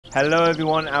Hello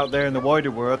everyone out there in the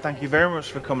wider world, thank you very much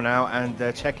for coming out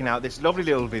and checking out this lovely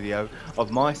little video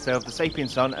of myself, the Sapient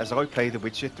Son, as I play The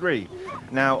Witcher 3.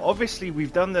 Now obviously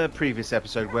we've done the previous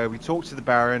episode where we talked to the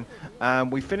Baron,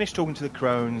 we finished talking to the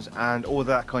crones and all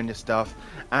that kind of stuff,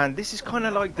 and this is kind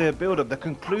of like the build-up, the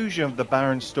conclusion of the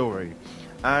Baron's story.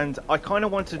 And I kind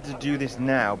of wanted to do this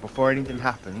now before anything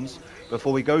happens,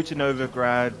 before we go to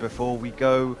Novigrad, before we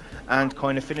go and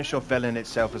kind of finish off Velen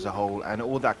itself as a whole and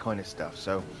all that kind of stuff.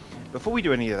 So before we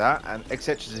do any of that and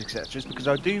etc, because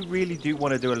I really do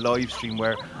want to do a live stream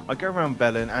where I go around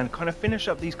Velen and kind of finish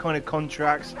up these kind of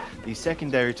contracts, these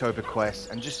secondary type of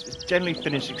quests, and just generally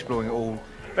finish exploring it all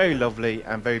very lovely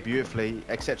and very beautifully,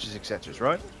 etc,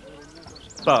 right?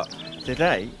 But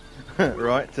today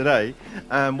today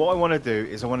what I want to do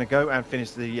is I want to go and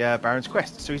finish the Baron's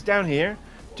quest. So he's down here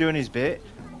doing his bit.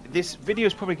 This video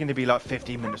is probably going to be like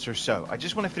 15 minutes or so. I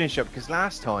just want to finish up because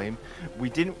last time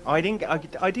I didn't get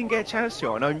a chance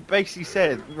to, and I basically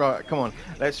said, right, come on,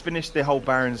 let's finish the whole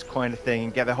Baron's kind of thing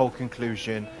and get the whole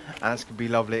conclusion, and it's gonna be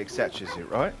lovely, etc.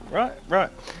 Right.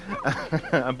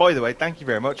 And by the way, thank you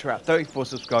very much. We're at 34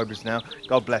 subscribers now.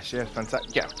 God bless you.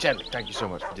 Fantastic. Yeah, Jelly, thank you so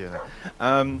much for doing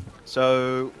that.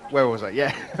 So where was I?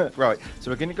 Yeah, right.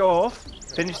 So we're gonna go off,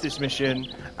 finish this mission,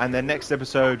 and then next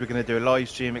episode we're going to do a live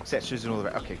stream, etc. and all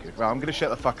that. Okay, good. Right, I'm going to shut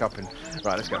the fuck up and...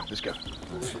 Right, let's go.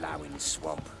 Ploughing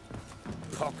swamp.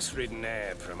 Pox-ridden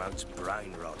air promotes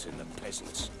brain rot in the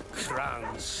peasants.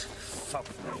 Crowns, fuck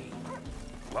me.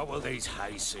 What will these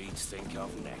hayseeds think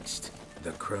of next?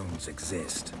 The crones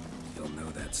exist. You'll know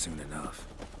that soon enough.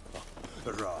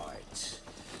 Right.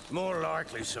 More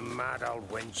likely some mad old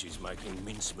wenches making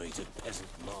mincemeat at peasant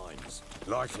mines.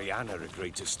 Likely Anna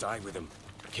agreed to stay with them.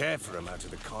 Care for them out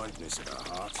of the kindness of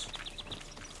her heart.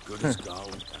 Good as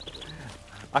gold.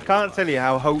 I can't tell you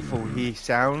how hopeful he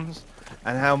sounds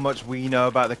and how much we know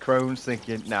about the crones,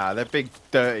 thinking, nah, they're big,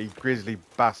 dirty, grisly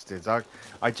bastards. I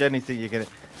generally think you're going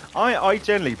to... I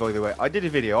generally, by the way, I did a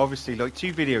video, obviously, like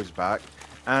 2 videos back,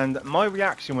 and my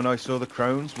reaction when I saw the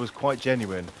crones was quite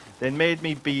genuine. They made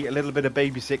me be a little bit of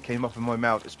baby sick came up in my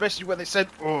mouth, especially when they said,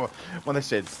 do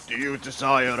you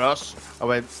desire us? I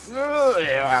went,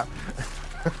 yeah.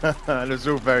 And it was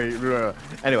all very,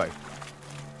 anyway.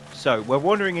 So, we're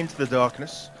wandering into the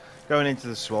darkness, going into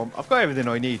the swamp. I've got everything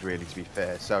I need, really, to be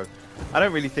fair, so I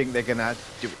don't really think they're going to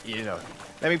do it, you know.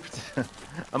 Let me,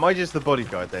 am I just the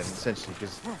bodyguard then, essentially?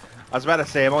 Because I was about to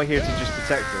say, am I here to just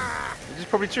protect them? Which is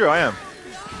probably true, I am.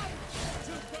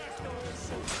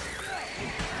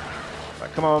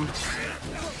 Right, come on.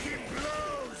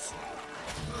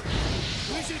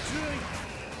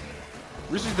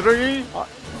 Wizardry?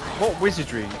 What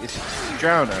wizardry? It's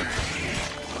Drowner.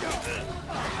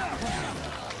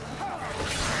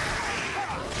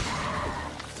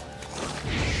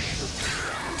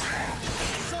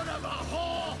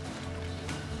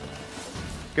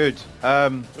 Good.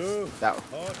 That.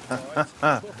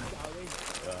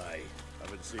 Aye,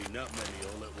 haven't seen that many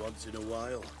all at once in a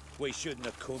while. We shouldn't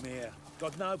have come here.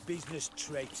 Got no business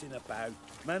traipsing about.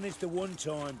 Managed the one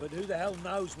time, but who the hell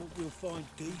knows what we'll find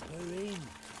deeper in?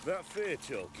 That fair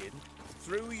talking.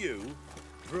 Through you,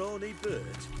 brawny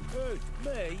bird. Who?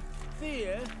 Me?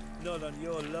 Fear? Not on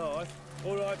your life.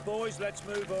 All right, boys, let's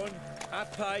move on.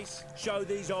 At pace, show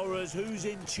these horrors who's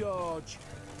in charge.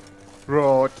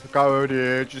 Right, go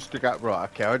here, just to get... Right,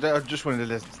 okay, I just wanted to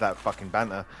listen to that fucking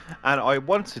banter. And I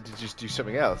wanted to just do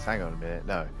something else. Hang on a minute,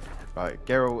 no. Right,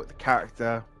 Geralt, the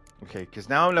character. Okay, because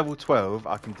now I'm level 12,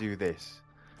 I can do this.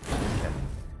 Okay.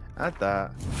 Add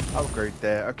that. Upgrade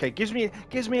there. Okay, gives me a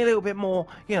little bit more,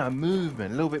 you know,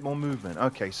 movement. A little bit more movement.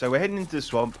 Okay, so we're heading into the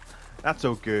swamp. That's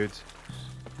all good.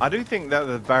 I do think that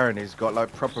the Baron has got,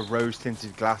 like, proper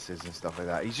rose-tinted glasses and stuff like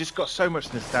that. He's just got so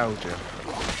much nostalgia.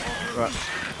 Right.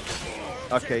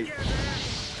 Okay.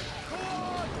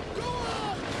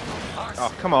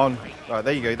 Oh, come on. Right,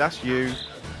 there you go. That's you.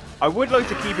 I would like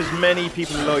to keep as many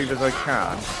people alive as I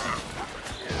can.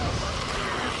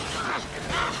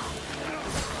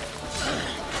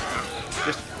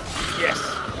 Just, yes.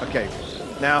 Okay.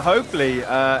 Now, hopefully,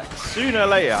 sooner or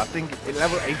later, I think at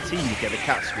level 18 you get the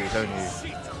cat speed, don't you?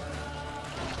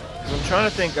 Because I'm trying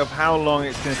to think of how long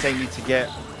it's going to take me to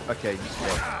get... Okay,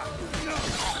 yeah.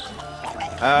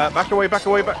 Back away, back.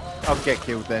 I'll get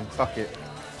killed then. Fuck it.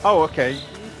 Oh, okay.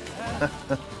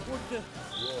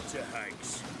 Water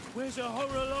hags. Where's a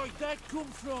horror like that come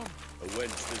from? A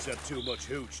wench that's had too much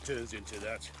hooch turns into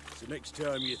that. So next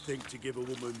time you think to give a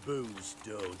woman booze,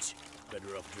 don't.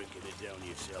 Better off drinking it down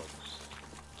yourself.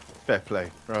 Fair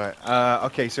play. Right.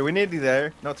 Okay, so we're nearly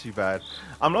there. Not too bad.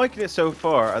 I'm liking it so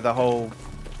far, the whole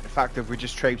fact that we're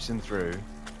just traipsing through.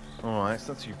 Alright, it's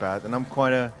not too bad. And I'm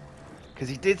quite a... because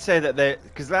he did say that there.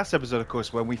 Because last episode, of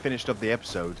course, when we finished up the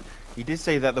episode, he did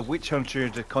say that the witch hunter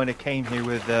kind of came here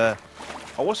with. Oh,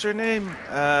 what's her name?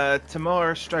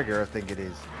 Tamara Streger, I think it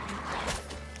is.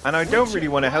 And I don't really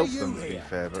want to help them, to be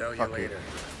fair, but fuck it.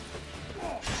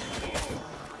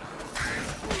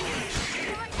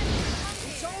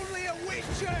 It's only a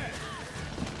witcher!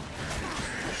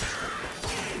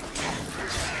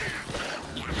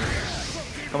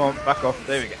 Come on, back off.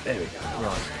 There we go. There we go.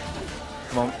 Right.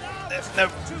 Come on. No.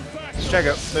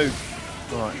 Streger, move.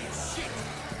 Right.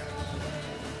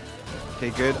 Okay,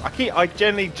 good. I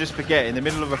generally just forget in the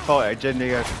middle of a fight. I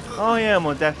generally go, oh yeah, I'm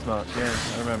on deathmatch. Yeah,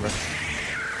 I remember.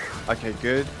 Okay,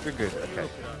 good. Good. Okay.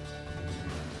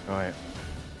 Right.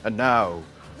 And now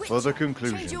for the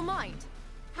conclusion. Change your mind.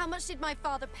 How much did my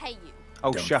father pay you?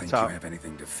 Oh, Don't shut think up. you have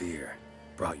anything to fear.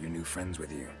 Brought your new friends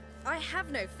with you. I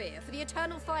have no fear, for the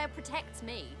eternal fire protects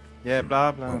me. Yeah,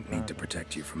 blah blah. Won't blah. need to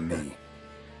protect you from me.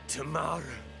 Tamara,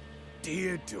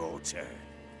 dear daughter,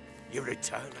 you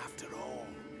return after all.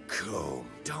 Come,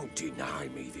 don't deny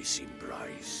me this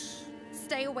embrace.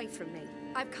 Stay away from me.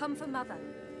 I've come for Mother.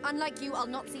 Unlike you, I'll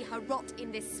not see her rot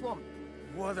in this swamp.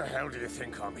 Why the hell do you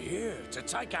think I'm here? To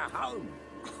take her home?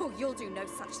 Oh, you'll do no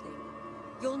such thing.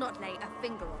 You'll not lay a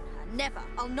finger on her. Never.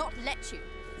 I'll not let you.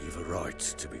 You've a right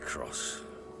to be cross.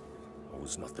 I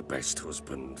was not the best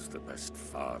husband, the best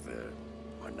father,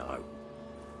 I know.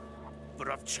 But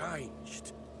I've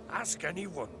changed. Ask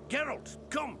anyone. Geralt,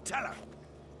 come, tell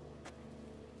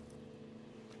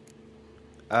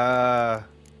her.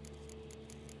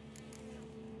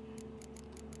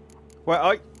 Well,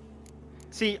 I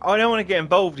don't want to get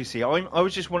involved. You see, I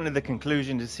was just wanting the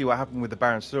conclusion to see what happened with the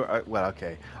Baron's story. Well,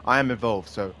 okay, I am involved,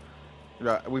 so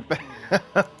right, we.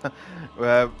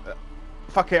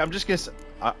 Fuck it. I'm just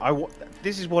gonna.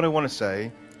 This is what I want to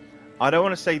say. I don't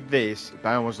want to say this.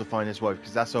 Baron wants to find his wife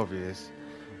because that's obvious.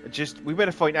 Just we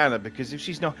better find Anna because if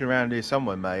she's knocking around here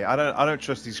somewhere, mate, I don't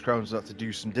trust these crones not to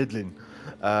do some diddling.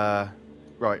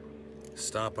 Right.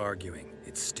 Stop arguing.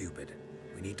 It's stupid.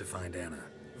 We need to find Anna.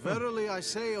 Verily I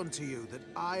say unto you that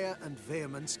ire and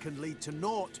vehemence can lead to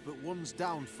naught but one's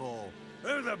downfall.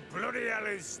 Who the bloody hell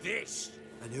is this?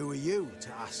 And who are you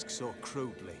to ask so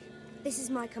crudely? This is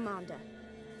my commander.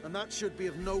 And that should be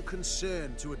of no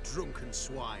concern to a drunken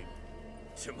swine.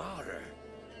 Tamara,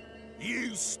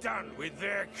 you stand with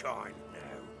their kind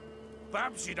now.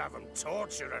 Perhaps you'd have them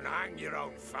torture and hang your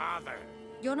own father.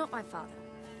 You're not my father.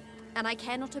 And I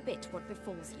care not a bit what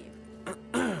befalls you.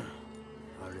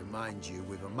 I remind you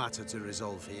we've a matter to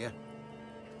resolve here.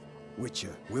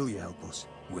 Witcher, will you help us?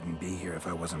 Wouldn't be here if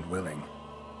I wasn't willing.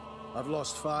 I've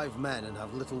lost 5 men and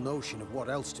have little notion of what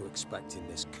else to expect in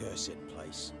this cursed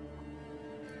place.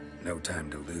 No time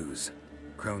to lose.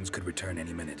 Crones could return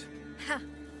any minute. Ha!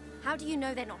 How do you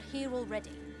know they're not here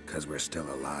already? 'Cause we're still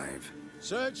alive.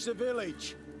 Search the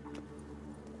village!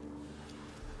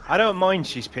 I don't mind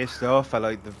she's pissed off. I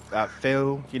like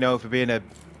Phil, you know, for being a,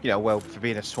 for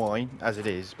being a swine as it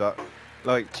is. But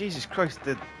like, Jesus Christ,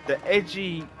 the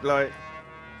edgy, like,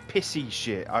 pissy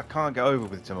shit I can't get over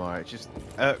with Tamara. It just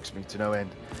irks me to no end.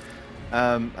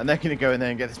 And they're gonna go in there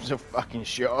and get themselves fucking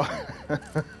shot,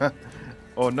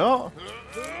 or not?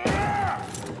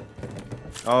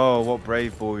 Oh, what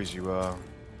brave boys you are.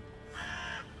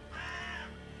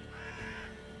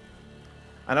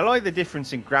 And I like the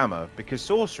difference in grammar, because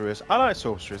sorceress, I like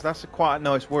sorceress, that's quite a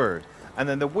nice word. And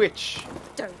then the witch...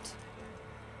 Don't.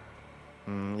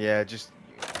 Yeah, just...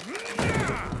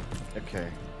 Okay.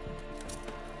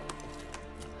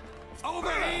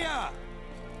 Over here!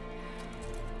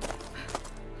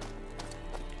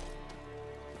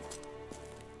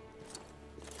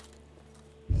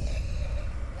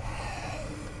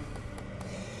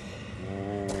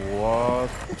 What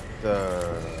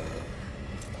the...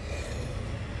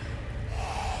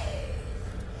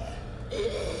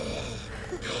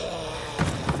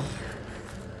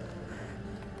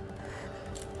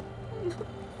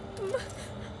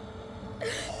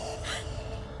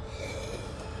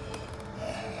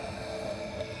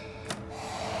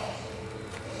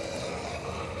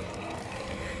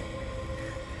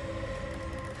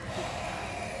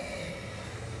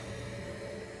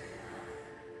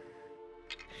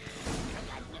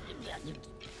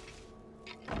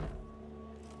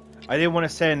 I didn't want to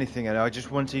say anything, and I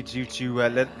just wanted you to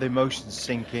let the emotions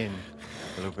sink in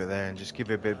a little bit there and just give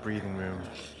it a bit of breathing room.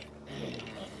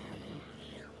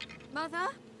 Mother?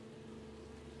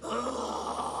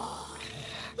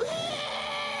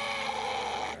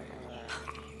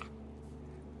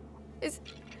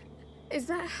 Is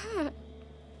that her?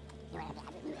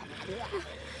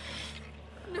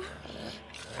 No.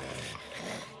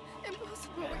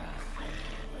 Impossible.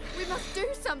 We must do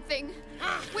something.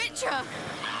 Witcher!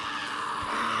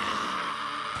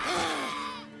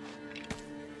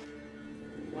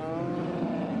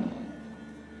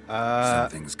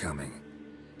 Something's coming.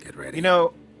 Get ready. You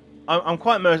know, I'm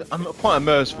quite a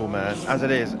merciful man as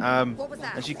it is. What was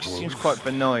that? And she seems quite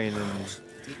benign and.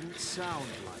 Didn't sound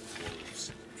like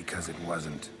wolves. Because it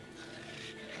wasn't.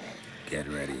 Get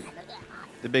ready.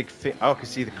 The big fit. Oh, I can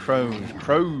see the crows.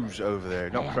 Crows over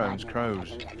there. Not crones,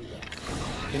 crows.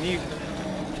 Can you.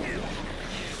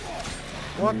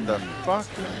 What the fuck?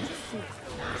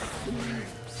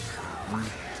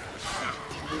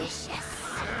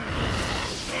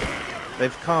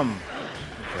 They've come.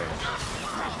 Okay.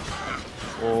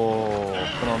 Oh,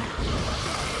 come on.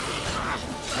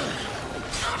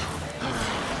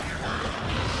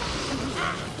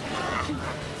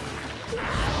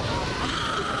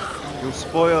 You'll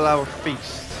spoil our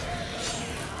feast.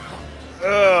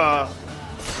 Ugh.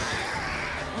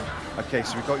 Okay,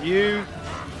 so we've got you.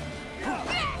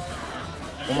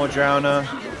 One more drowner.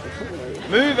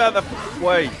 Move out the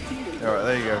way. Alright,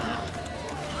 there you go.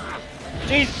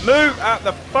 Jeez, move out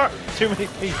the fuck. Too many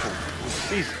people.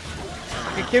 Jeez.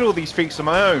 I can kill all these freaks on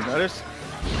my own. I just.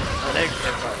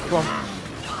 Come on.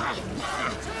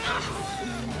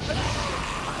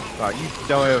 Right, you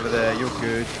die over there. You're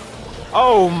good.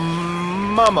 Oh,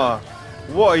 mama.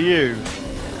 What are you?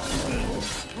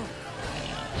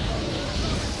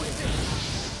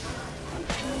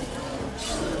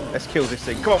 Let's kill this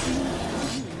thing. Come on.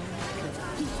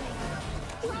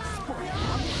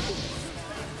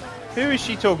 Who is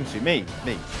she talking to? Me.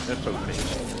 Me. Don't talk to me.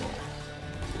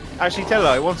 Actually, tell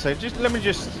her one second. Just let me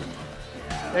just.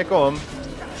 Yeah, go on.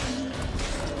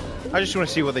 I just want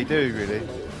to see what they do, really.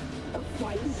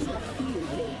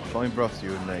 Fine broth,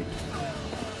 you and me.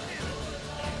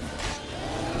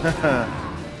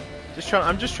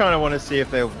 I'm just trying to want to see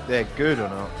if they're good or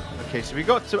not. Okay, so we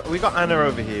got Anna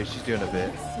over here. She's doing a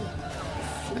bit.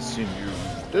 Listen, you.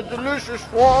 The delicious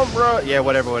swarm, bro. Yeah,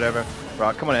 whatever.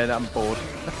 Right, come on in. I'm bored.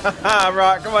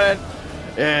 Right, come on in.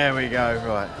 There we go.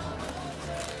 Right.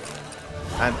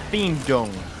 And Fiend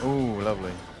Dong. Ooh,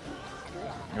 lovely.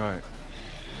 Right.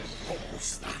 What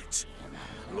was that?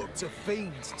 Looked a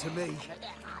fiend to me.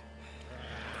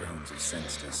 Crones have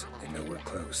sensed us. They know we're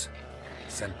close.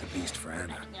 Sent the beast for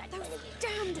Anna. Those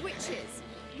damned witches!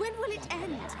 When will it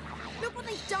end? Look what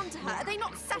they've done to her. Are they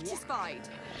not satisfied?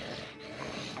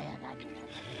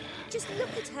 Just look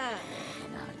at her.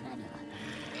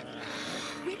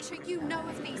 Witcher, you know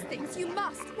of these things. You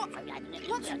must.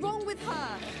 What's wrong with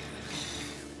her?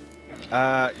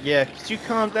 Yeah, could you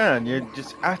calm down? Your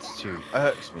just attitude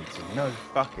irks me to no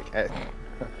fucking end.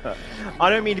 I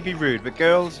don't mean to be rude, but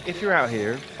girls, if you're out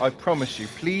here, I promise you,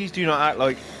 please do not act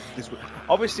like this.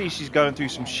 Obviously, she's going through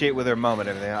some shit with her mum and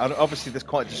everything. Obviously, that's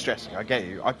quite distressing. I get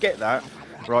you. I get that,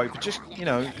 right? But just, you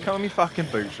know, come on your fucking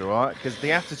boots, all right? Because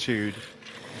the attitude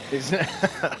is. Look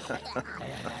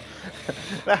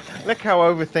how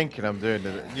overthinking I'm doing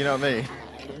it. You know what I mean?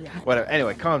 Whatever.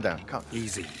 Anyway, calm down.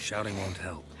 Easy. Shouting won't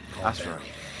help. Calm That's down. right.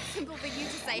 Simple for you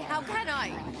to say. How can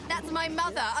I? That's my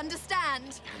mother.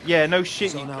 Understand? Yeah, no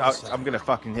shit. So now, sir, I'm gonna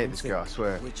fucking hit this guy. I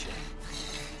swear. Witcher,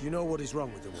 do you know what is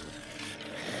wrong with the woman?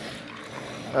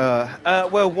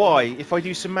 Well, why? If I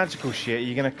do some magical shit,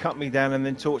 you're gonna cut me down and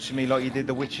then torture me like you did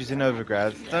the witches in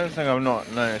Overgrad. Don't think I've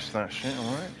not noticed that shit,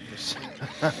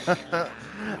 alright?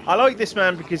 I like this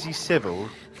man because he's civil,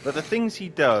 but the things he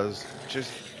does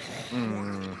just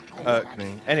irk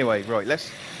me. Anyway, right,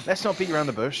 let's not beat around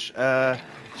the bush.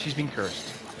 She's been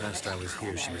cursed. Last I was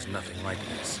here, she was nothing like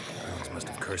this. Crones must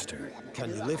have cursed her. Can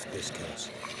you lift this curse?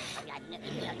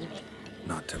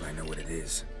 Not till I know what it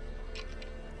is.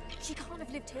 She can't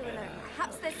have lived here alone.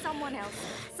 Perhaps there's someone else.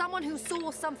 Someone who saw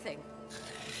something.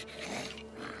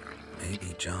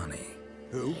 Maybe Johnny.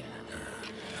 Who?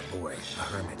 A boy, a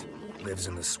hermit. Lives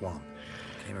in the swamp.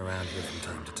 Came around here from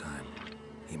time to time.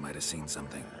 He might have seen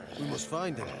something. We must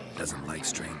find him. Doesn't like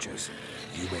strangers.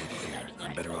 You wait here.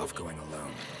 I'm better off going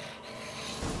alone.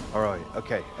 Alright,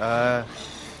 okay.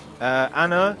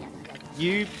 Anna,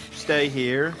 you stay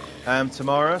here.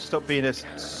 Tamara, stop being a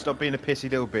pissy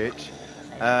little bitch.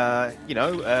 You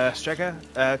know, Stregger,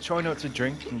 try not to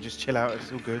drink and just chill out.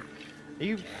 It's all good. Are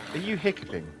you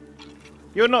hiccuping?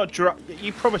 You're not drunk.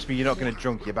 You promised me you're not going to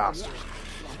drunk, you bastard.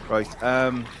 Right.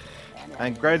 And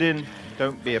Gredin,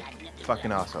 don't be a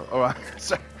fucking asshole. All right.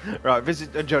 So, right.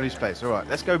 Visit Johnny's place. All right.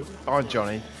 Let's go find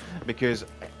Johnny, because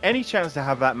any chance to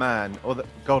have that man or the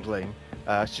godling.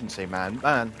 I shouldn't say man.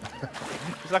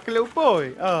 He's like a little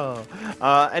boy. Oh.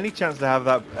 Any chance to have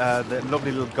that the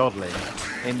lovely little godling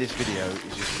in this video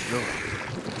is just lovely.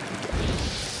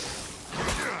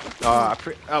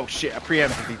 Oh shit, I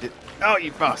preemptively did. Oh,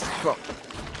 you bastard. Come on.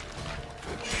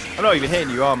 I'm not even hitting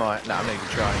you, am I? No, I'm not even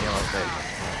trying. I'm okay.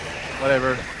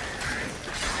 Whatever.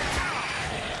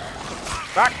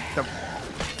 Back! The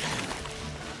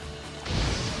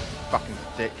fucking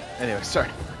dick. Anyway, sorry.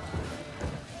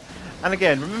 And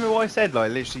again, remember what I said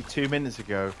like literally 2 minutes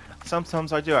ago?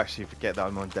 Sometimes I do actually forget that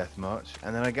I'm on death march,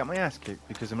 and then I get my ass kicked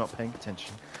because I'm not paying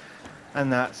attention.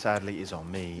 And that, sadly, is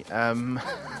on me.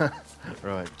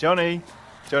 Right. Johnny!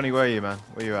 Johnny, where are you, man?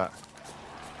 Where you at?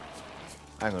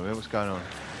 Hang on a minute, what's going on?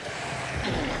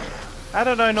 How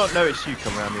did I not notice you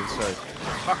come around the other side?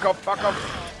 Fuck off, fuck off!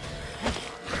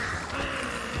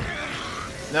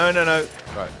 No, no, no.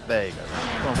 Right, there you go.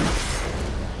 Come on.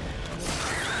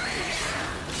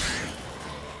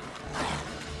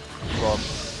 Come on.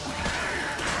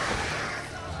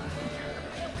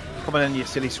 Come on in, you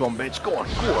silly swamp bitch. Go on,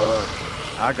 go on.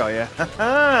 I got you.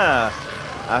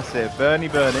 That's it. Bernie,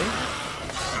 Bernie.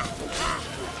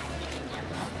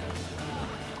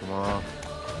 Come on.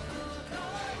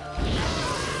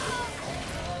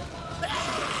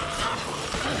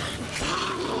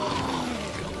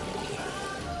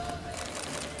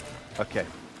 Okay.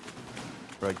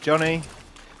 Right, Johnny.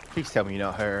 Please tell me you're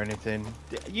not hurt or anything.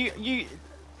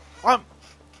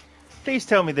 Please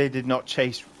tell me they did not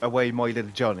chase away my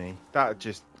little Johnny. That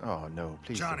just... Oh, no.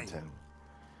 Please Johnny. don't tell me.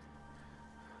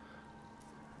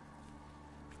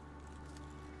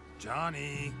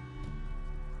 Johnny.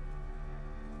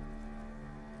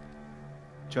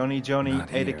 Johnny,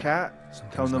 Not ate a here. cat.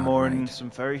 Something's Come the not morning, right. some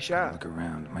furry Gotta chat. look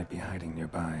around. It might be hiding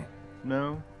nearby.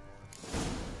 No.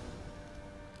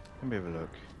 Let me have a look.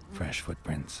 Fresh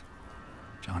footprints.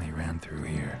 Johnny ran through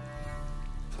here,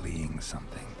 fleeing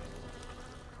something.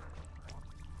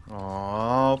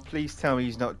 Oh, please tell me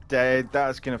he's not dead.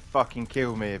 That's gonna fucking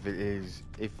kill me if it is.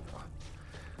 If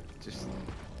just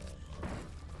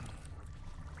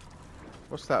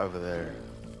what's that over there?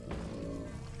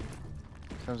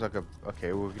 Sounds like a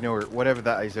okay. Well, ignore it. Whatever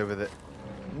that is over there.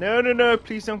 No, no, no!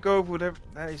 Please don't go over whatever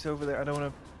that is over there. I don't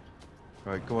want to.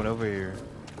 Right, going over here.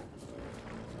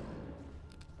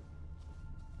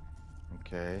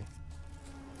 Okay.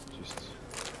 Just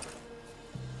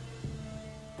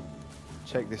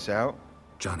check this out.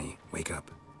 Johnny, wake up.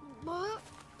 What?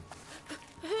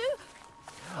 Who?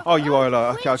 Oh, you are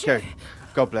alive. Okay, Richard, okay.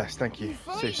 God bless. Thank you. you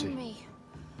frightened Seriously. me.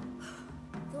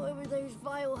 Thought it were those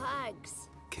vile hags.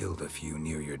 Killed a few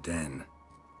near your den.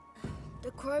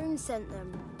 The crone sent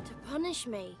them to punish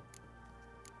me.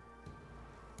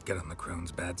 Get on the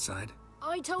crone's bad side?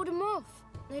 I told them off.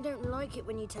 They don't like it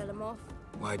when you tell them off.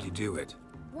 Why'd you do it?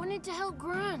 Wanted to help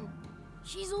Gran.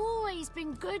 She's always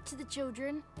been good to the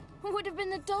children. Would have been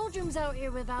the doldrums out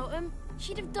here without him.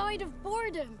 She'd have died of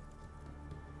boredom.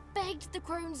 Begged the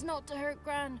crones not to hurt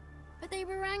Gran, but they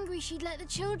were angry she'd let the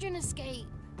children escape.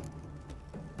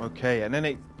 Okay, and then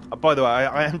it... by the way,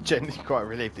 I am genuinely quite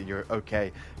relieved that you're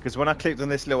okay. Because when I clicked on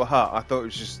this little hut, I thought it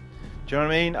was just... Do you know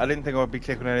what I mean? I didn't think I'd be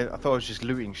clicking on it. I thought I was just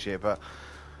looting shit, but...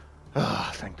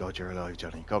 Oh, thank God you're alive,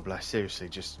 Johnny. God bless. Seriously,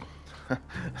 just...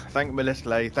 Thank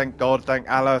Melissa, thank God, thank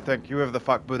Allah, thank whoever the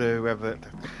fuck Buddha, whoever...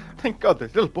 Thank God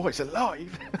this little boy's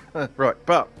alive. Right,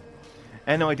 but...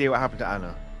 Any idea what happened to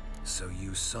Anna? So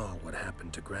you saw what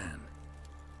happened to Gran?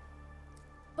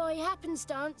 By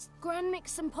happenstance, Gran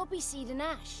mixed some poppy seed and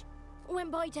ash.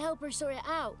 Went by to help her sort it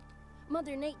out.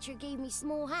 Mother Nature gave me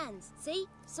small hands, see?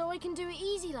 So I can do it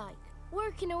easy like.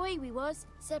 Working away we was,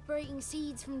 separating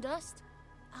seeds from dust.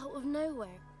 Out of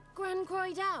nowhere, Gran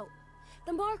cried out.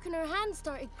 The mark on her hand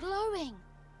started glowing.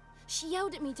 She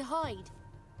yelled at me to hide.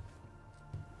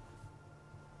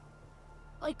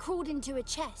 I crawled into a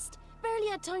chest. Barely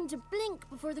had time to blink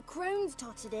before the crones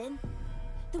tottered in.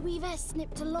 The weavess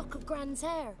snipped a lock of Gran's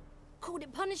hair. Called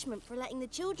it punishment for letting the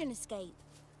children escape.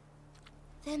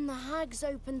 Then the hags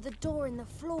opened the door in the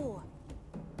floor.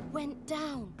 Went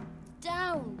down,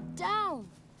 down, down.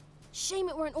 Shame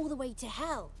it weren't all the way to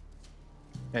hell.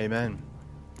 Amen.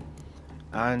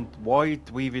 And why did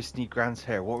Weavers need Gran's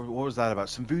hair? What was that about?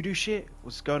 Some voodoo shit?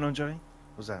 What's going on, Johnny?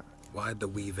 What was that? Why'd the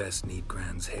weavess need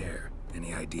Gran's hair?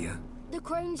 Any idea? The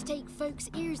crones take folks'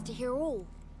 ears to hear all.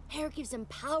 Hair gives them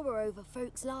power over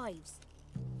folks' lives.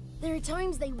 There are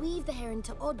times they weave the hair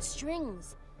into odd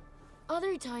strings.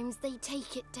 Other times they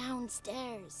take it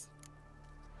downstairs.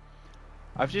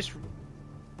 I've just...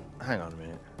 Hang on a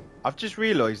minute. I've just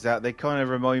realised that they kind of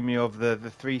remind me of the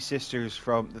three sisters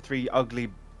from... The three ugly...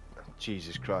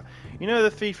 Jesus Christ. You know the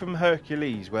three from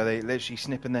Hercules, where they literally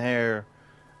snip in the hair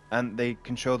and they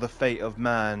control the fate of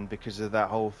man because of that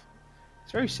whole...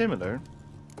 It's very similar.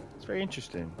 It's very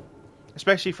interesting.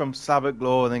 Especially from Sabbath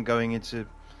Law and then going into...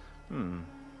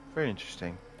 very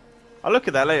interesting. I'll look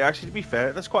at that later. Actually, to be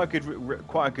fair, that's quite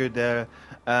a good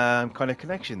kind of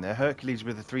connection there. Hercules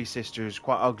with the three sisters,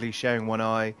 quite ugly, sharing one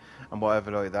eye and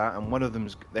whatever like that. And one of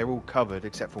them's, they're all covered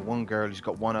except for one girl who's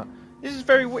got one eye. This is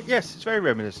very, yes, it's very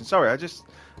reminiscent. Sorry, I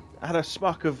had a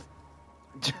spark of,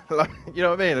 like, you know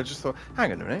what I mean? I just thought,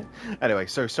 hang on a minute. Anyway,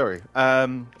 so sorry.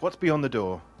 What's beyond the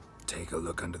door? Take a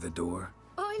look under the door.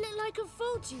 I look like a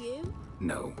fool to you?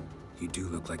 No, you do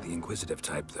look like the inquisitive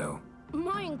type, though.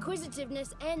 My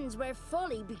inquisitiveness ends where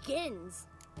folly begins.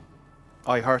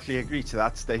 I heartily agree to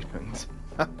that statement.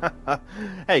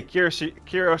 Hey,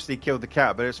 curiosity killed the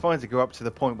cat, but it's fine to go up to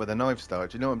the point where the knife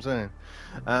starts. You know what I'm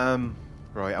saying?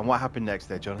 Right, and what happened next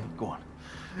there, Johnny? Go on.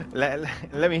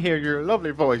 Let me hear your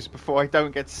lovely voice before I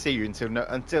don't get to see you until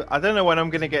I don't know when I'm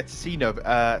going to get to see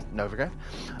Novigrad.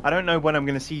 I don't know when I'm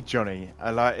going to see Johnny.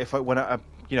 When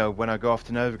I go off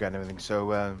to Novigrad and everything.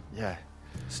 So yeah.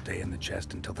 Stay in the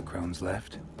chest until the crone's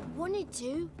left? Wanted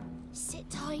to. Sit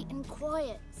tight and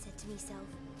quiet, said to myself.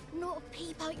 Not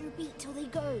peep out your beat till they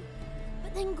go.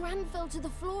 But then Gran fell to the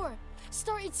floor.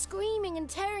 Started screaming and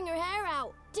tearing her hair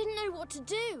out. Didn't know what to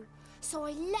do. So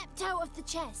I leapt out of the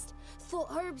chest.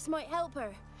 Thought herbs might help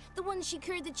her. The ones she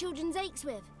cured the children's aches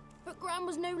with. But Gran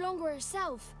was no longer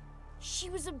herself. She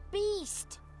was a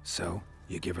beast. So,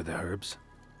 you give her the herbs?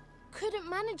 Couldn't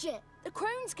manage it. The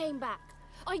crones came back.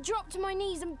 I dropped to my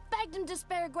knees and begged him to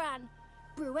spare Gran.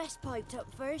 Bruess piped up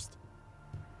first.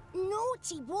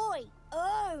 Naughty boy.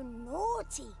 Oh,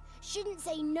 naughty. Shouldn't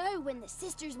say no when the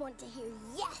sisters want to hear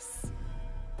yes.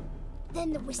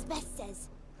 Then the Wispess says,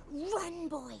 run,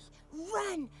 boy,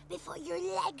 run before your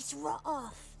legs rot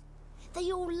off.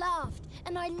 They all laughed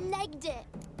and I legged it.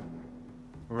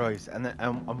 Right, and then,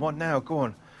 what now? Go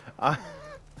on.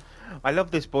 I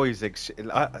love this boy's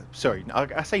sorry,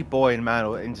 I say boy and man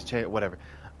or interchange, whatever.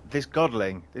 This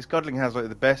godling has like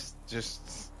the best.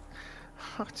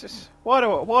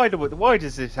 Why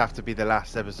does this have to be the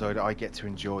last episode? I get to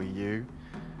enjoy you.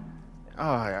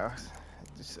 Oh yeah.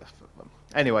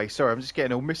 Anyway, sorry, I'm just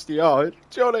getting all misty-eyed,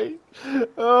 Johnny.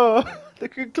 Oh, the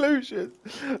conclusion.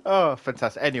 Oh,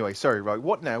 fantastic. Anyway, sorry. Right,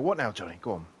 what now? What now, Johnny?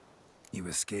 Go on. You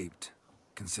escaped.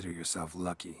 Consider yourself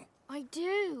lucky. I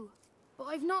do. But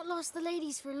I've not lost the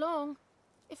ladies for long.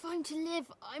 If I'm to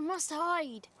live, I must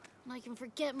hide. And I can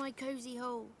forget my cozy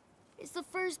hole. It's the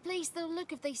first place they'll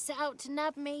look if they set out to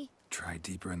nab me. Try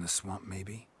deeper in the swamp,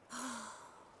 maybe?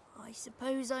 I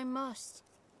suppose I must.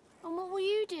 And what will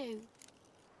you do?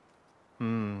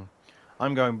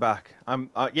 I'm going back.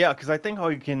 Yeah, because I think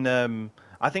I can.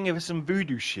 I think if it's some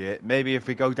voodoo shit, maybe if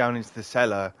we go down into the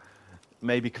cellar,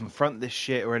 maybe confront this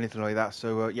shit or anything like that.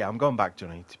 So yeah, I'm going back,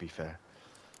 Johnny. To be fair.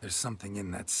 There's something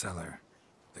in that cellar.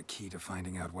 The key to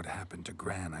finding out what happened to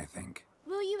Gran, I think.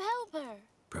 Will you help her?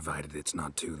 Provided it's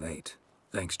not too late.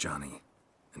 Thanks, Johnny.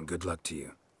 And good luck to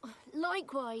you.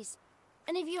 Likewise.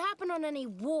 And if you happen on any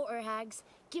water hags,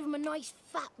 give them a nice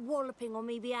fat walloping on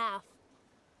me behalf.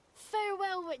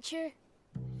 Farewell, Witcher.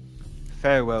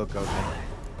 Farewell, Godwin.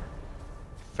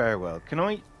 Farewell. Can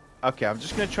I... Okay, I'm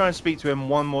just going to try and speak to him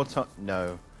one more time.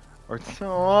 No. Or...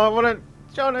 Oh, I want to...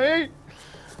 Johnny!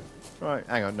 Right,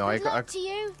 hang on. No, Good luck to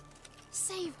you.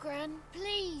 Save Gran,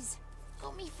 please.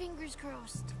 Got me fingers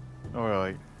crossed.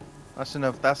 Alright. That's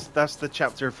enough. That's the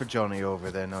chapter for Johnny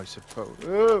over then, I suppose.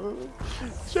 Oh,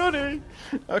 Johnny!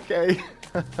 Okay.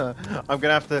 I'm going to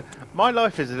have to... My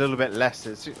life is a little bit less...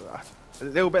 It's a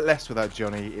little bit less without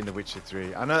Johnny in The Witcher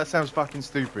 3. I know that sounds fucking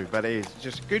stupid, but it is.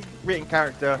 Just good written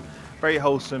character, very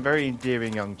wholesome, very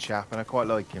endearing young chap, and I quite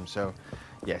like him. So,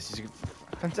 yes, he's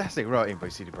a fantastic writing by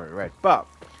CD Projekt Red. But,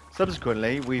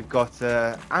 subsequently, we've got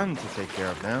Anne to take care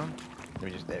of now. Let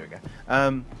me just... There we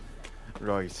go.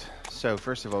 Right. So,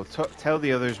 first of all, tell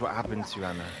the others what happened to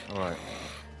Anna. Alright.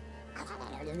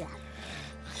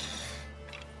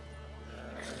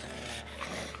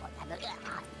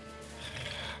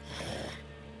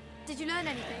 Did you learn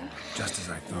anything? Just as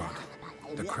I thought.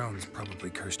 The crones probably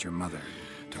cursed your mother,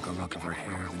 took a lock of her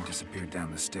hair, then disappeared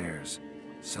down the stairs.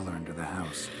 Cellar under the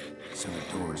house, so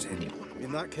the door's hidden.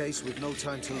 In that case, we've no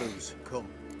time to lose. Come.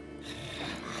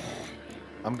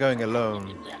 I'm going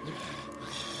alone.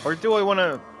 Or do I want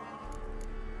to...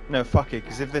 No, fuck it,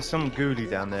 because if there's some ghoulie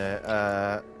down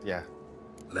there, yeah.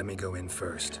 Let me go in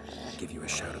first. Give you a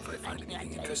shout if I find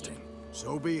anything interesting.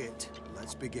 So be it.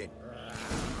 Let's begin.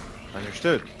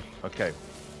 Understood. Okay.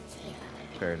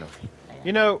 Fair enough.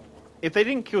 You know, if they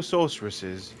didn't kill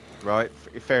sorceresses, right,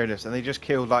 fairness, and they just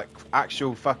killed, like,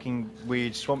 actual fucking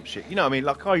weird swamp shit, you know what I mean,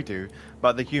 like I do,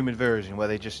 but the human version, where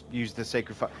they just use the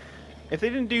sacred fire. If they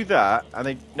didn't do that, and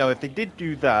if they did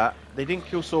do that, they didn't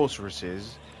kill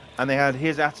sorceresses, and they had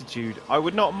his attitude, I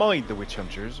would not mind the witch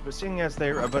hunters, but seeing as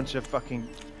they're a bunch of fucking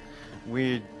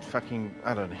weird fucking,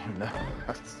 I don't even know.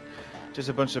 Just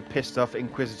a bunch of pissed off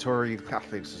inquisitorial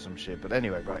Catholics or some shit. But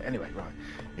anyway, right.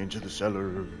 Into the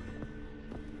cellar.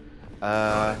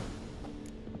 Right.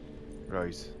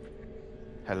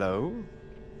 Hello?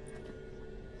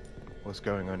 What's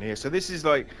going on here? So this is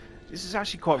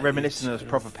actually quite reminiscent of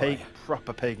proper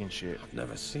pagan shit. I've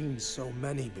never seen so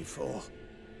many before.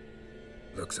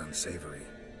 Looks unsavory.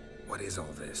 What is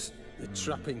all this? The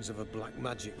trappings of a black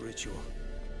magic ritual.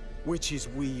 Witches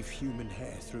weave human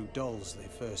hair through dolls they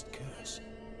first curse.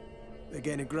 They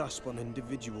gain a grasp on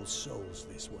individual souls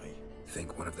this way.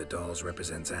 Think one of the dolls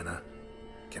represents Anna?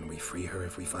 Can we free her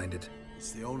if we find it?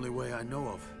 It's the only way I know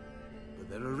of. But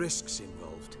there are risks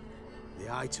involved.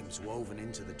 The items woven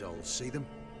into the dolls, see them?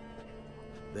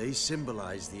 They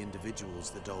symbolize the individuals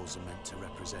the dolls are meant to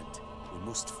represent. We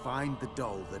must find the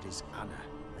doll that is Anna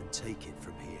and take it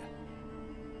from here.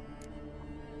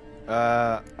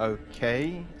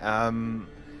 Okay.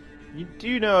 You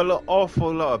do know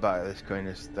awful lot about this kind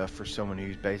of stuff for someone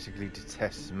who basically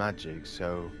detests magic,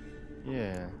 so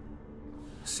yeah.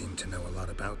 Seem to know a lot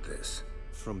about this.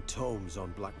 From tomes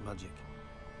on black magic.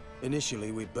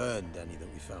 Initially, we burned any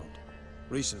that we found.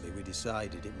 Recently, we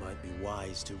decided it might be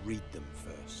wise to read them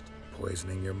first.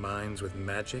 Poisoning your minds with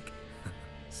magic?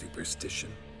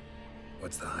 Superstition?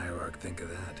 What's the hierarch think of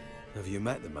that? Have you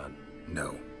met the man?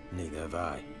 No. Neither have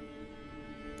I.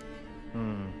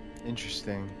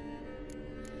 Interesting.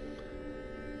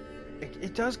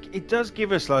 It does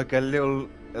give us like a little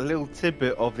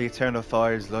tidbit of the Eternal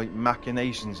Fire's like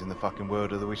machinations in the fucking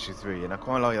world of The Witcher 3, and I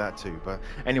quite like that too. But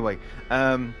anyway,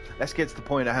 let's get to the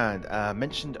point at hand.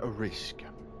 Mentioned a risk.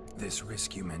 This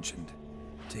risk you mentioned.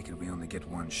 Take it we only get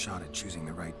one shot at choosing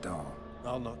the right doll.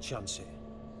 I'll not chance it.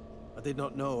 I did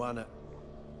not know Anna.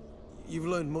 You've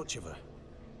learned much of her.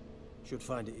 Should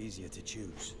find it easier to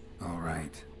choose. All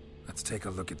right. Let's take a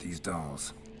look at these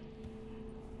dolls.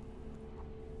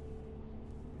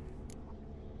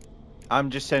 I'm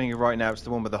just telling you right now, it's the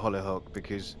one with the hollow hook,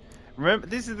 because remember,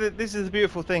 this is the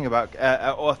beautiful thing about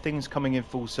things coming in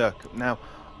full circle. Now,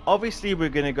 obviously, we're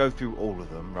going to go through all of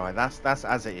them, right? That's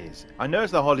as it is. I know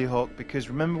it's the hollyhock because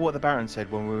remember what the Baron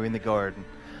said when we were in the garden.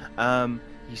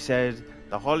 He said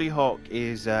the hollyhock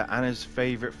is Anna's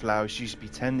favourite flower. She used to be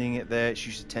tending it there. She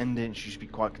used to tend it. And she used to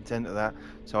be quite content with that.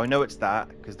 So I know it's that,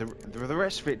 because the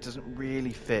rest of it doesn't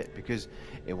really fit, because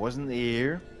it wasn't the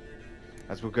ear.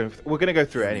 As we're going to go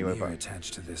through it anyway. But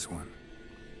attached to this one.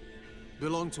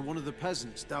 Belonged to one of the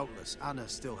peasants, doubtless. Anna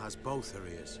still has both her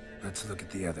ears. Let's look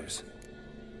at the others.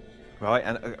 Right,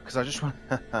 and because I just want,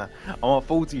 I want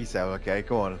full detail. Okay,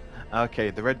 go on. Okay,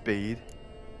 the red bead.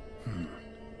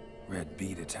 Red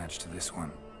bead attached to this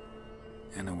one.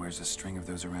 Anna wears a string of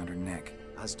those around her neck.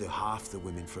 As do half the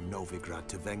women from Novigrad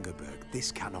to Vengerberg.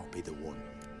 This cannot be the one.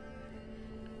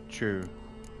 True.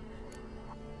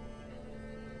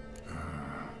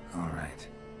 All right.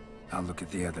 I'll look at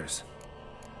the others.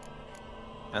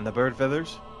 And the bird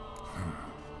feathers?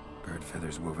 Bird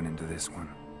feathers woven into this one.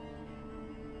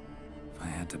 If I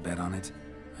had to bet on it,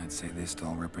 I'd say this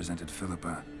doll represented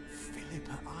Philippa.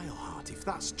 Philippa Eilhart, if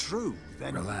that's true,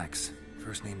 then... Relax.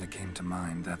 First name that came to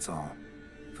mind, that's all.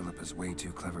 Philippa's way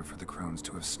too clever for the crones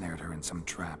to have snared her in some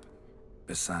trap.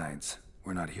 Besides,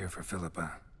 we're not here for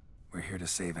Philippa. We're here to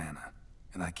save Anna.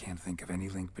 And I can't think of any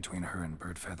link between her and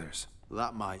bird feathers.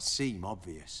 That might seem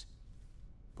obvious.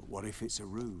 But what if it's a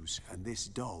ruse, and this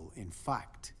doll, in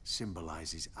fact,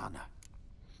 symbolizes Anna?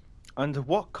 Under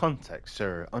what context,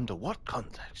 sir? Under what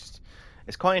context?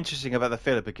 It's quite interesting about the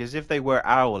Philippa, because if they were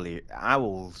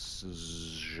owls,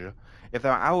 if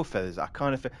they're owl feathers, I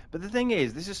kind of... But the thing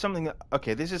is, this is something that...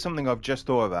 Okay, this is something I've just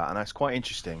thought about, and that's quite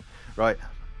interesting, right?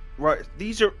 Right,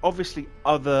 these are obviously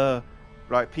other...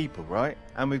 Right, people, right?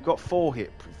 And we've got 4 here.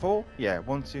 4? Yeah,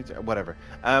 1, 2, 3, whatever.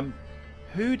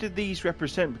 Who did these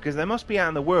represent? Because they must be out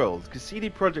in the world. Because CD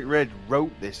Projekt Red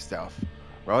wrote this stuff,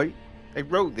 right? They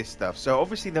wrote this stuff. So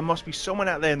obviously there must be someone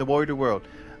out there in the wider world.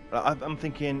 I'm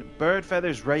thinking bird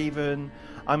feathers, raven.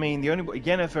 I mean, the only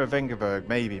Yennefer Vengerberg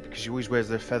maybe, because she always wears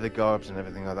their feather garbs and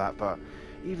everything like that. But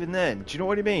even then, do you know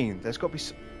what I mean? There's got to be.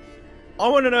 I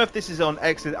want to know if this is on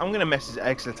Exit. I'm going to message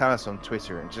Exletalis on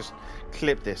Twitter and just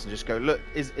clip this and just go, look,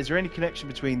 is there any connection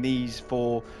between these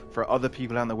for other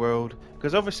people out in the world?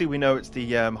 Because obviously we know it's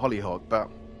the hollyhock,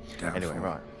 but Doubtful. Anyway,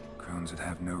 right. Crones would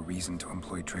have no reason to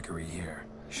employ trickery here.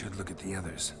 Should look at the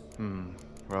others.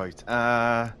 Right.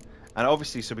 And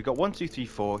obviously, so we got 1, 2, 3,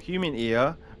 4. Human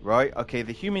ear, right? Okay,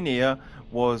 the human ear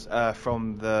was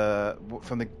from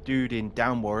the dude in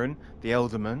Downwarren, the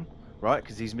Elderman, right?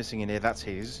 Because he's missing an ear. That's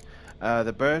his.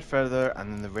 The bird feather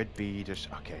and then the red bead.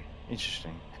 Okay,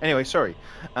 interesting. Anyway, sorry.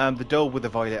 The doll with the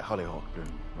violet hollyhock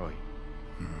bloom. Right.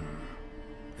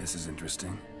 This is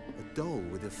interesting. A doll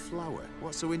with a flower.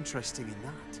 What's so interesting in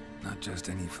that? Not just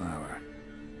any flower.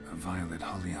 A violet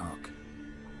hollyhock.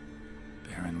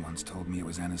 Baron once told me it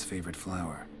was Anna's favorite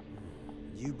flower.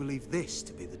 You believe this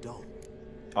to be the doll?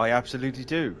 I absolutely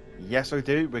do. Yes, I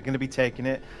do. We're going to be taking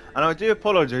it, and I do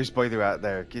apologise by the way out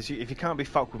there, because if you can't be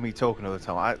fucked with me talking all the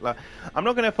time, I'm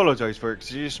not going to apologise for it,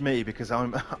 because it's just me, because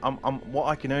I'm what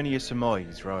I can only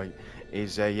surmise, right,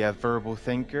 is a verbal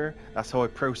thinker. That's how I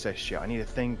process shit. I need to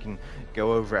think and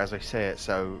go over it as I say it.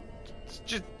 So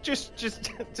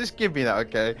just give me that,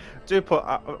 okay? Do put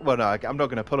well, no, I'm not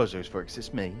going to apologise for it because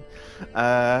it's me.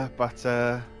 But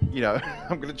you know,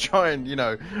 I'm going to try and, you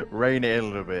know, rein it in a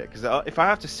little bit, because if I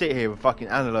have to sit here and fucking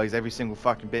analyse every single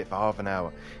fucking bit for half an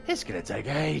hour, it's going to take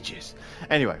ages.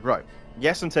 Anyway, right.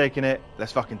 Yes, I'm taking it.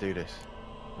 Let's fucking do this.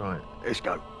 Right. Let's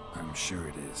go. I'm sure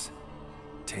it is.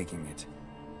 Taking it.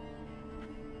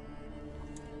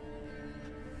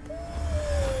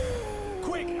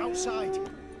 Quick, outside!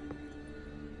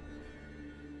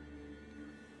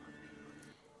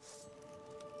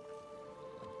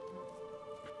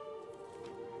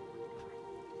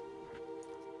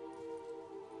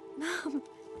 Mum,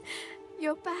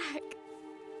 you're back.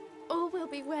 All will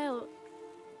be well.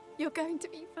 You're going to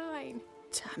be fine.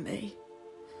 Tammy,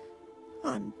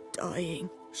 I'm dying.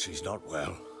 She's not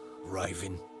well.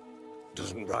 Raving.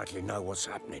 Doesn't rightly know what's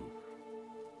happening.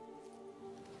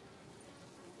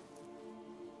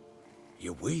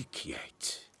 You're weak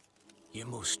yet. You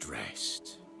must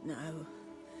rest. No,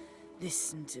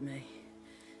 listen to me.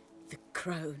 The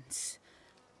crones.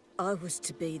 I was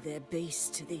to be their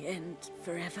beast to the end,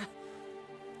 forever.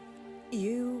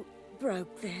 You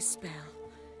broke their spell.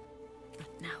 But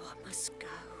now I must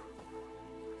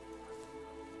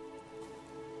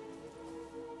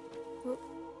go.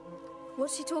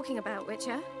 What's she talking about,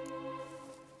 Witcher?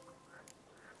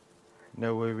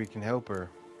 No way we can help her.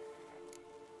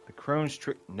 The crones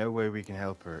trick. No way we can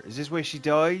help her. Is this where she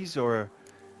dies, or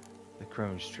the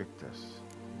crones tricked us?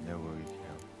 No way we can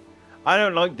help. I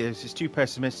don't like this. It's too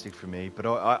pessimistic for me. But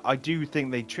I do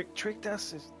think they tricked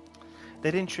us.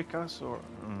 They didn't trick us, or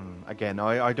again,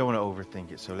 I don't want to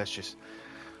overthink it. So let's just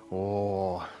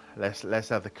let's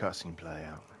have the cutscene play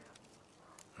out.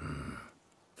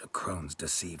 The crones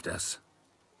deceived us.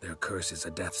 Their curse is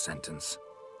a death sentence.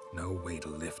 No way to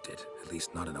lift it, at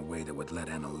least not in a way that would let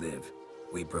Anna live.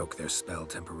 We broke their spell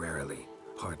temporarily,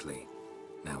 partly.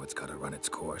 Now it's gotta run its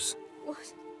course.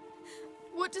 What?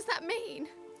 What does that mean?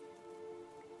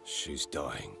 She's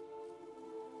dying.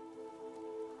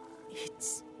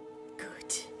 It's good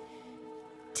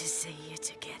to see you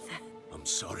together. I'm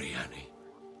sorry, Annie.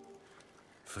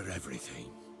 For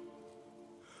everything.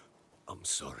 I'm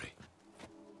sorry.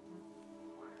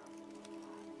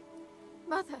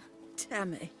 Mother.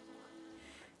 Tammy,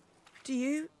 do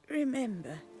you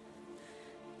remember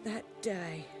that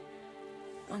day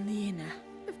on the Inner?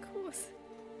 Of course.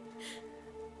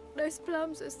 Those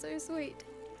plums are so sweet.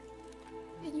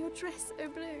 And your dress so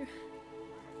blue.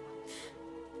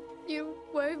 You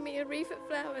wove me a wreath of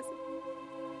flowers.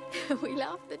 We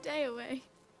laughed the day away.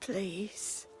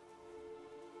 Please,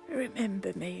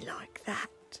 remember me like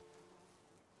that.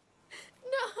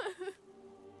 No!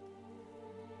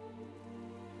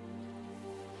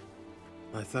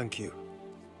 I thank you.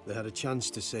 They had a chance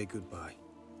to say goodbye.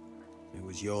 It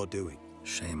was your doing.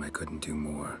 Shame I couldn't do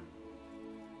more.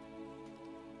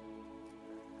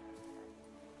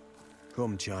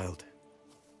 Come, child.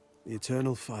 The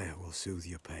eternal fire will soothe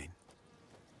your pain.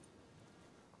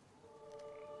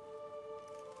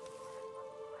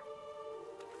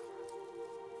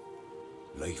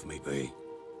 Leave me be.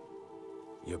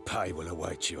 Your pay will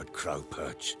await you at Crow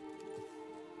Perch.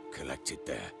 Collect it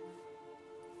there.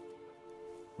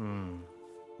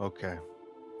 Okay.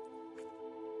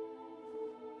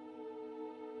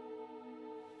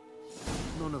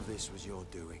 None of this was your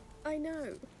doing. I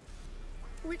know.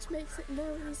 Which makes it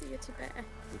no easier to bear.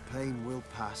 The pain will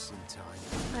pass in time.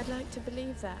 I'd like to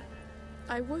believe that.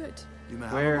 I would. You may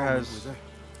have Where a moment has- with her.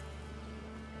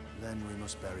 Then we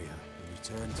must bury her and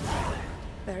return to her.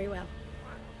 Very well.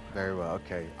 Very well,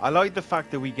 okay. I like the fact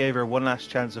that we gave her one last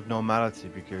chance of normality,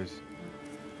 because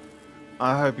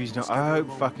I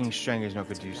hope fucking Stranger's not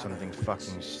gonna do something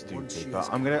fucking stupid. But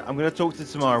I'm gonna talk to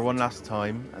Tamara one last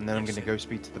time, and then I'm gonna go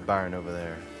speak to the Baron over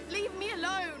there. Leave me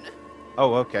alone!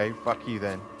 Oh, okay. Fuck you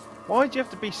then. Why'd you have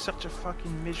to be such a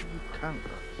fucking miserable cunt?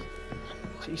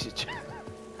 Jesus.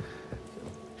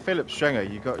 Philip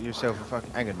Strenger, you got yourself a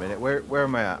fucking... Hang on a minute. Where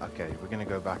am I at? Okay, we're gonna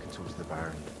go back and talk to the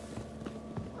Baron.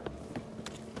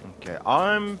 Okay,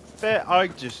 I'm fair.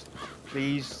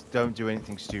 Please don't do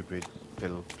anything stupid,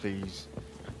 Phil. Please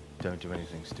don't do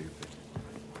anything stupid.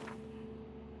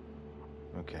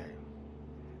 Okay.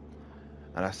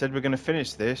 And I said we're going to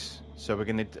finish this, so we're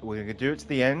going to do it to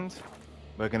the end.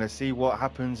 We're going to see what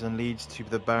happens and leads to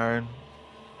the barn.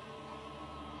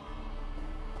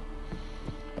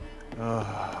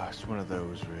 Ah, it's one of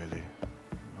those, really.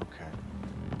 Okay.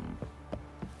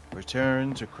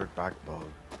 Return to Crookback Bog.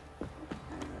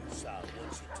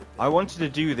 I wanted to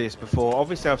do this before.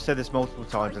 Obviously, I've said this multiple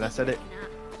times, and I said it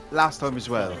last time as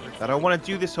well, that I want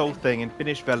to do this whole thing and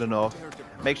finish Velen off,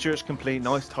 make sure it's complete,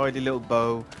 nice tidy little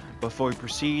bow, before we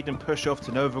proceed and push off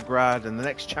to Novigrad and the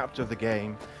next chapter of the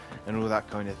game and all that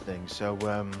kind of thing. So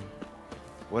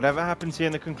whatever happens here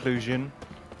in the conclusion,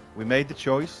 we made the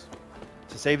choice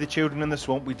to save the children in the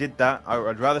swamp. We did that.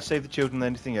 I'd rather save the children than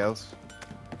anything else.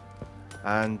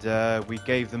 And we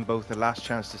gave them both the last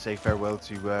chance to say farewell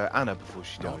to Anna before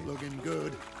she died. Not looking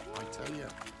good, I tell you.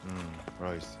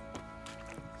 Right.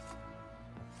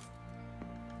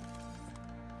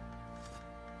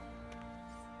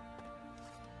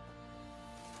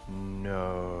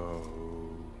 No.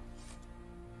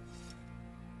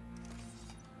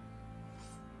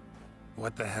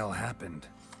 What the hell happened?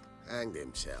 Hanged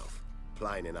himself.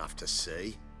 Plain enough to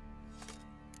see.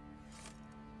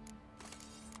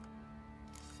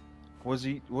 Was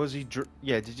he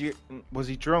yeah, was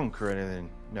he drunk or anything?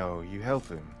 No, you help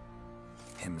him.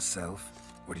 Himself?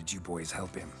 Or did you boys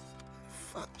help him?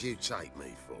 Fuck do you take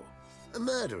me for? A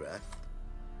murderer?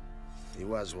 He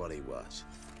was what he was.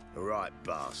 A right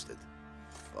bastard.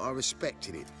 But I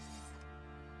respected him.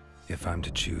 If I'm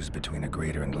to choose between a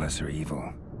greater and lesser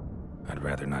evil, I'd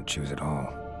rather not choose at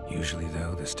all. Usually,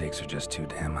 though, the stakes are just too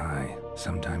damn high.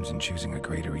 Sometimes in choosing a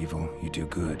greater evil, you do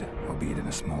good, albeit in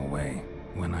a small way.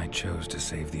 When I chose to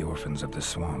save the orphans of the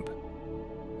swamp,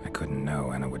 I couldn't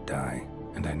know Anna would die,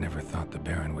 and I never thought the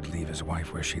Baron would leave his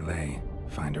wife where she lay,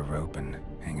 find a rope and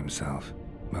hang himself.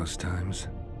 Most times,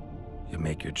 you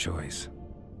make your choice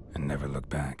and never look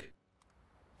back.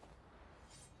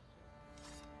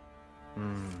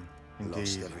 Indeed.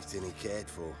 Lost everything he cared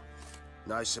for.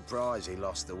 No surprise he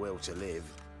lost the will to live.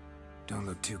 Don't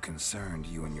look too concerned,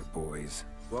 you and your boys.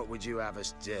 What would you have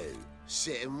us do?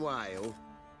 Sit and wail?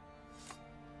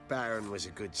 Baron was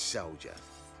a good soldier,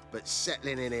 but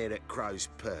settling in here at Crow's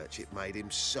Perch, it made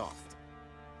him soft.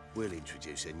 We'll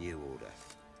introduce a new order.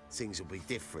 Things will be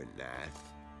different now.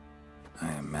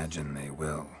 I imagine they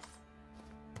will.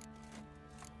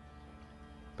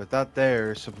 But that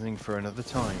there is something for another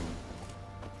time.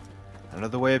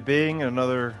 Another way of being,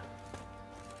 another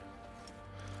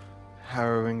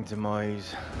harrowing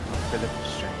demise of Philip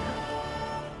Stringer.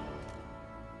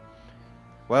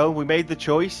 Well, we made the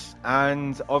choice,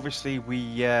 and obviously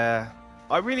we I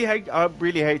really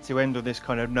hate to end on this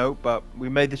kind of note, but we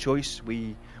made the choice.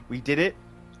 We did it.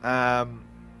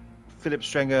 Philip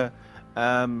Stringer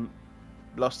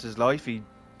lost his life. He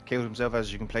killed himself,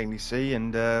 as you can plainly see,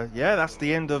 and yeah, that's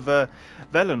the end of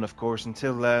Velen, of course,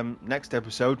 until next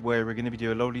episode, where we're going to be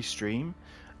doing a lovely stream.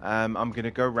 I'm going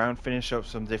to go around, finish up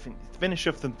some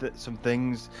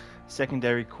things,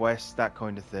 secondary quests, that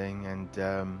kind of thing,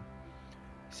 and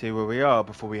see where we are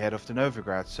before we head off to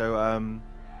Novigrad. So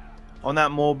on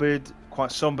that morbid,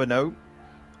 quite somber note,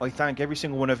 I thank every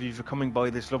single one of you for coming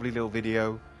by this lovely little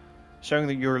video, showing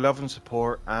that your love and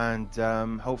support, and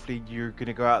hopefully you're going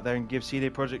to go out there and give CD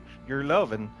Projekt your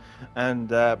love. And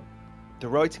the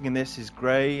writing in this is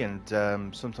grey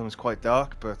and sometimes quite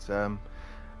dark, but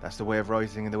that's the way of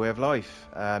writing and the way of life.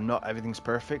 Not everything's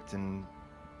perfect, and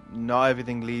not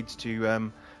everything leads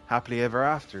to happily ever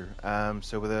after.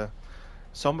 So with a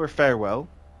somber farewell,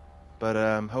 but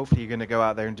hopefully you're going to go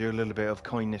out there and do a little bit of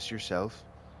kindness yourself,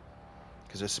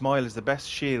 because a smile is the best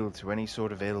shield to any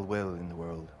sort of ill will in the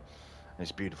world.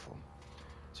 It's beautiful.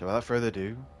 So without further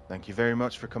ado, thank you very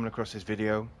much for coming across this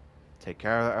video. Take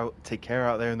care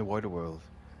out there in the wider world,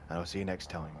 and I'll see you next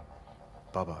time.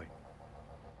 Bye bye.